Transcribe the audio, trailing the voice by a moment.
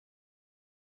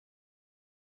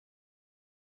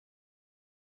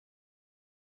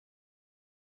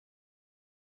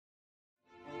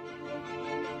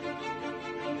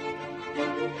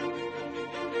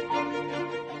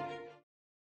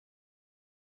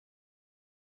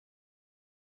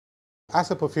As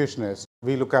a perfusionist,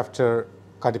 we look after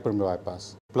cardiopulmonary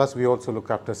bypass. Plus, we also look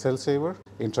after cell saver,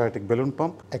 intra-aortic balloon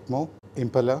pump, ECMO,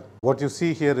 impeller. What you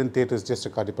see here in theatre is just a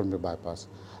cardiopulmonary bypass,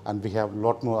 and we have a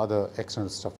lot more other external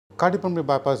stuff. Cardiopulmonary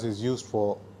bypass is used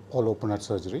for all open heart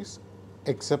surgeries,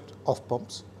 except off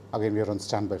pumps. Again, we are on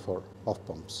standby for off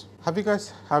pumps. Have you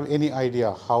guys have any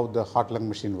idea how the heart-lung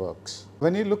machine works?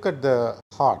 When you look at the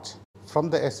heart, from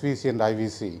the SVC and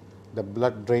IVC, the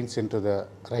blood drains into the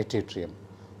right atrium,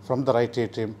 from the right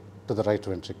atrium to the right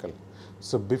ventricle.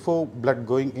 So before blood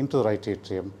going into the right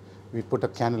atrium, we put a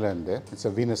cannula in there. It's a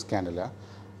venous cannula,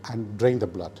 and drain the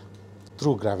blood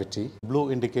through gravity.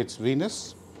 Blue indicates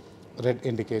venous, red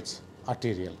indicates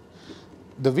arterial.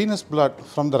 The venous blood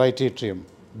from the right atrium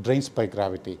drains by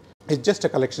gravity. It's just a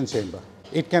collection chamber.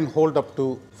 It can hold up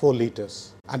to 4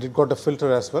 liters, and it got a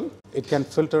filter as well. It can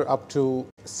filter up to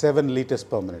 7 liters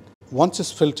per minute. Once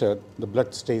it's filtered, the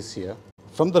blood stays here.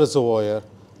 From the reservoir,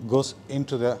 goes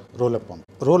into the roller pump.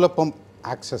 Roller pump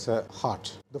acts as a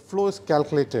heart. The flow is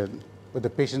calculated with the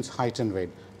patient's height and weight.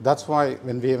 That's why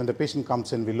when the patient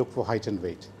comes in, we look for height and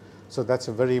weight. So that's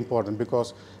very important,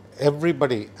 because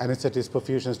everybody, anesthetist,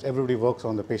 perfusionist, everybody works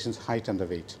on the patient's height and the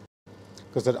weight,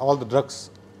 because all the drugs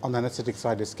on the anesthetic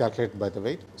side is calculated by the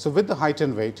weight. So with the height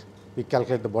and weight, we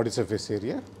calculate the body surface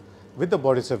area. With the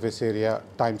body surface area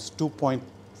times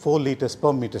 2.4 liters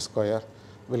per meter square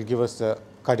will give us the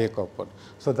cardiac output.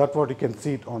 So that's what you can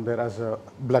see it on there as a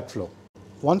blood flow.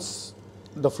 Once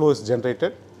the flow is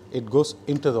generated, it goes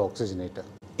into the oxygenator.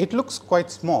 It looks quite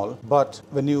small, but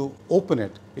when you open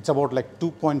it, it's about like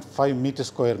 2.5 meter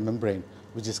square membrane,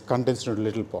 which is condensed into a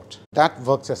little pot. That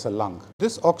works as a lung.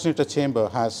 This oxygenator chamber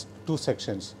has 2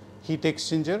 sections, heat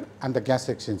exchanger and the gas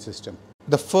exchange system.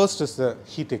 The first is the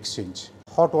heat exchange.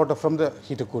 Hot water from the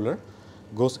heater cooler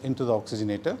goes into the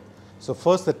oxygenator. So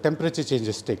first the temperature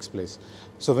changes takes place.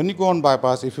 So when you go on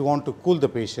bypass, if you want to cool the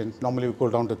patient, normally we cool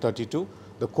down to 32,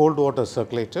 the cold water is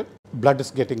circulated, blood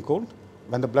is getting cold.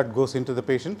 When the blood goes into the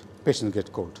patient gets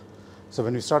cold. So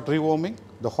when we start rewarming,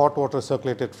 the hot water is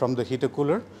circulated from the heater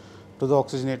cooler to the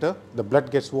oxygenator, the blood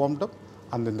gets warmed up,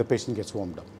 and then the patient gets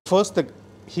warmed up. First the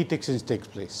heat exchange takes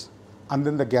place, and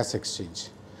then the gas exchange.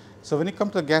 So when you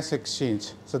come to the gas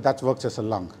exchange, so that works as a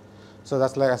lung. So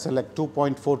that's like I said, like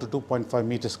 2.4 to 2.5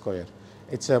 meters square.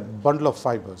 It's a bundle of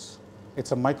fibers.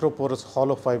 It's a microporous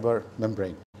hollow fiber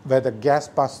membrane where the gas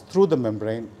passes through the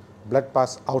membrane, blood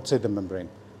passes outside the membrane.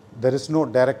 There is no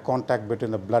direct contact between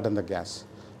the blood and the gas.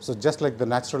 So just like the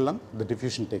natural lung, the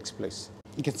diffusion takes place.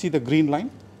 You can see the green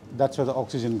line, that's where the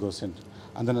oxygen goes in.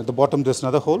 And then at the bottom there's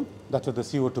another hole, that's where the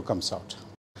CO2 comes out.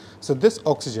 So this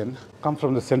oxygen comes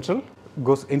from the central,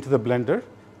 goes into the blender,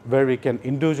 where we can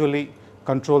individually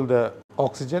control the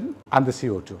oxygen and the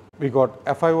CO2. We got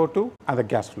FiO2 and the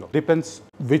gas flow. Depends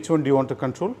which one do you want to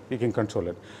control, you can control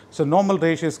it. So normal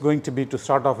ratio is going to be to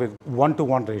start off with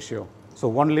 1:1 ratio. So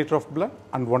 1 liter of blood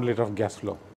and 1 liter of gas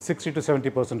flow. 60 to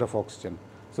 70% of oxygen.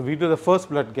 So we do the first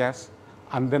blood gas,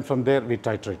 and then from there we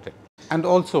titrate it. And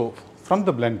also from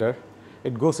the blender,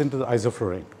 it goes into the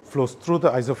isoflurane, flows through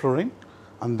the isoflurane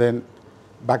and then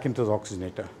back into the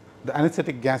oxygenator. The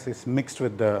anesthetic gas is mixed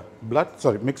with the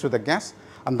gas,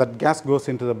 and that gas goes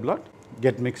into the blood,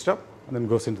 get mixed up, and then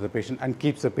goes into the patient and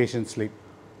keeps the patient asleep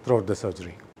throughout the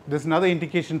surgery. There's another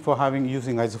indication for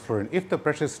using isoflurane. If the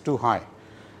pressure is too high,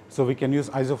 so we can use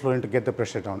isoflurane to get the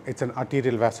pressure down. It's an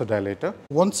arterial vasodilator.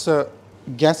 Once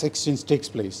gas exchange takes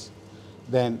place,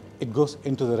 then it goes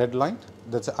into the red line.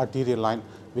 That's the arterial line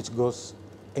which goes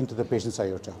into the patient's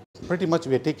aorta. Pretty much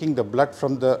we are taking the blood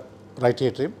from the right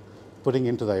atrium, putting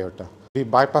into the aorta. We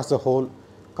bypass the whole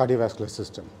cardiovascular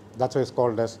system. That's why it's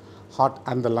called as heart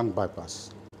and the lung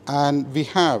bypass. And we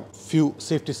have few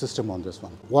safety systems on this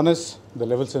one. One is the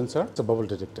level sensor, it's a bubble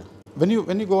detector. When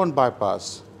you go on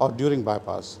bypass or during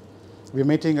bypass, we're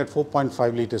maintaining at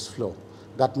 4.5 liters flow.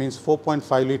 That means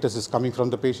 4.5 liters is coming from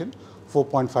the patient,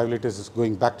 4.5 liters is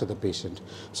going back to the patient.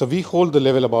 So we hold the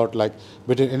level about like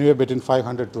anywhere between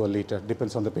 500 to a liter,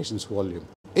 depends on the patient's volume.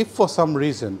 If for some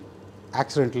reason,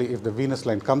 accidentally, if the venous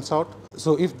line comes out,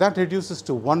 so if that reduces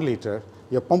to 1 liter,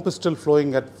 your pump is still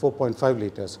flowing at 4.5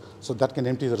 liters, so that can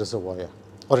empty the reservoir,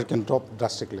 or it can drop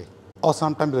drastically. Or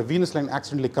sometimes the venous line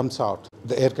accidentally comes out,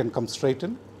 the air can come straight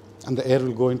in, and the air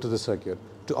will go into the circuit.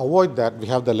 To avoid that, we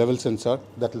have the level sensor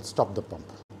that will stop the pump.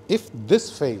 If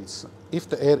this fails, if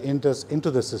the air enters into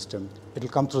the system, it will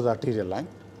come through the arterial line,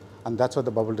 and that's what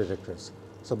the bubble detector is.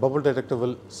 So bubble detector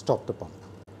will stop the pump.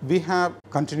 We have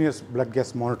continuous blood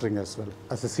gas monitoring as well.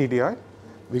 As a CDI,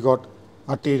 we got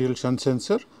arterial shunt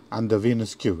sensor and the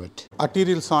venous cuvette.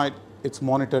 Arterial side, it's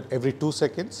monitored every 2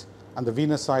 seconds, and the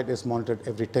venous side is monitored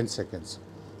every 10 seconds.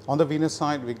 On the venous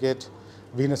side, we get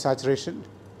venous saturation,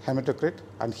 hematocrit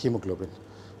and hemoglobin.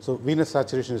 So venous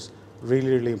saturation is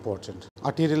really important.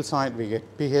 Arterial side we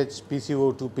get pH,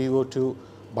 PCO2, PO2,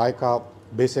 bicarb,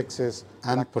 base excess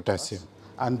and potassium.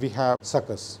 And we have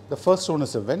suckers. The first one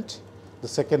is a vent, the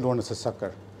second one is a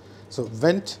sucker. So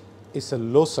vent is a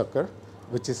low sucker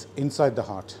which is inside the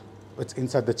heart, it's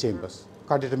inside the chambers.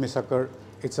 Cardiotomy sucker,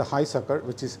 it's a high sucker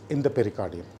which is in the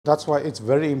pericardium. That's why it's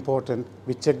very important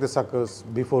we check the suckers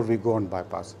before we go on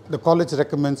bypass. The college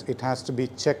recommends it has to be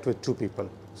checked with 2 people.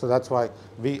 So that's why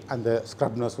we and the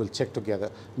scrub nurse will check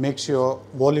together. Make sure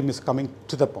volume is coming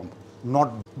to the pump,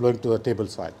 not blowing to the table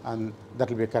side, and that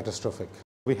will be catastrophic.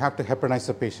 We have to heparinize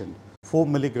the patient, 4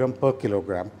 milligram per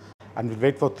kilogram, and we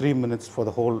wait for 3 minutes for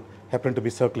the whole heparin to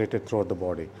be circulated throughout the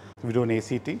body. We do an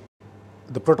ACT.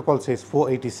 The protocol says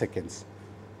 480 seconds.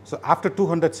 So after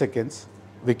 200 seconds,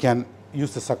 we can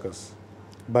use the suckers.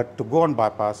 But to go on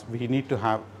bypass, we need to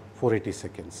have 480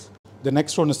 seconds. The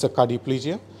next one is the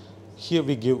cardioplegia. Here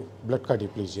we give blood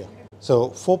cardioplegia. So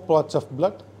 4 parts of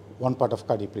blood, 1 part of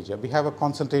cardioplegia. We have a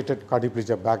concentrated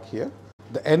cardioplegia bag here.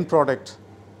 The end product,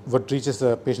 what reaches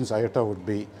the patient's aorta would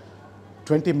be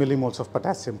 20 millimoles of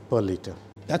potassium per liter.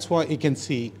 That's why you can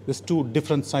see there's 2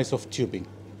 different sizes of tubing.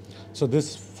 So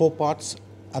this is 4 parts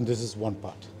and this is 1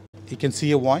 part. You can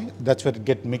see a Y, that's where it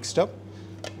gets mixed up,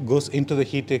 goes into the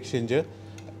heat exchanger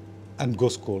and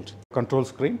goes cold. Control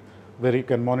screen where you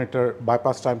can monitor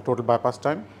bypass time,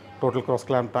 total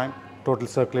cross-clamp time, total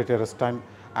circulatory arrest time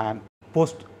and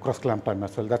post cross-clamp time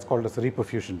as well. That's called as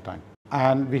reperfusion time.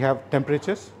 And we have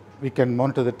temperatures. We can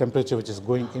monitor the temperature which is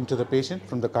going into the patient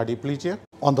from the cardioplegia.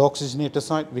 On the oxygenator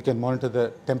side, we can monitor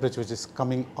the temperature which is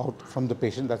coming out from the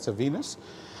patient, that's a venous.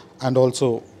 And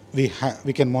also we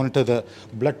can monitor the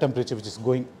blood temperature which is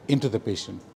going into the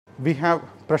patient. We have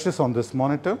pressures on this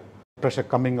monitor, pressure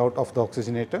coming out of the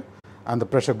oxygenator and the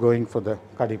pressure going for the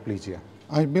cardioplegia.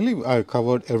 I believe I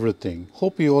covered everything.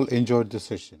 Hope you all enjoyed this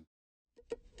session.